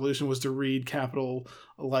Year's resolution was to read Capital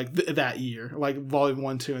that year, Volume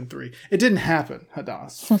 1, 2, and 3. It didn't happen,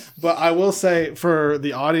 Hadass. But I will say for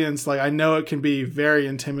the audience, I know it can be very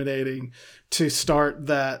intimidating to start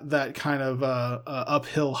that kind of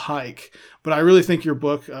uphill hike. But I really think your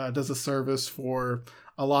book does a service for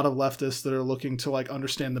a lot of leftists that are looking to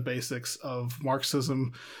understand the basics of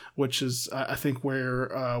Marxism, which is I think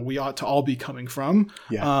where we ought to all be coming from.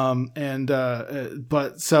 Yeah. I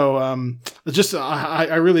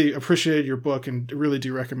really appreciated your book and really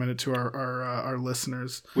do recommend it to our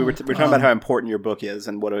listeners. We're talking about how important your book is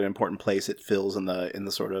and what an important place it fills in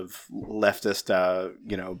the sort of leftist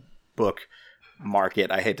book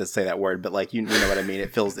market. I hate to say that word, but you know what I mean.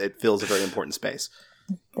 It fills a very important space.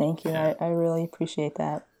 Thank you. I really appreciate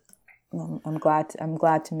that. I'm glad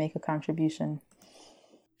to make a contribution.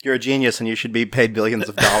 You're a genius, and you should be paid billions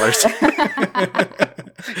of dollars.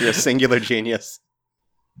 You're a singular genius.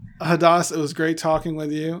 Hadass, it was great talking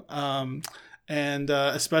with you. And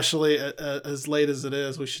especially as late as it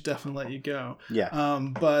is, we should definitely let you go. Yeah.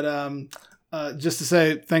 Just to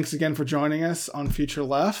say thanks again for joining us on Future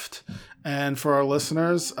Left. And for our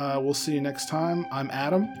listeners, we'll see you next time. I'm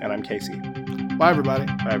Adam. And I'm Casey. Bye, everybody.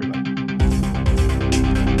 Bye, everybody.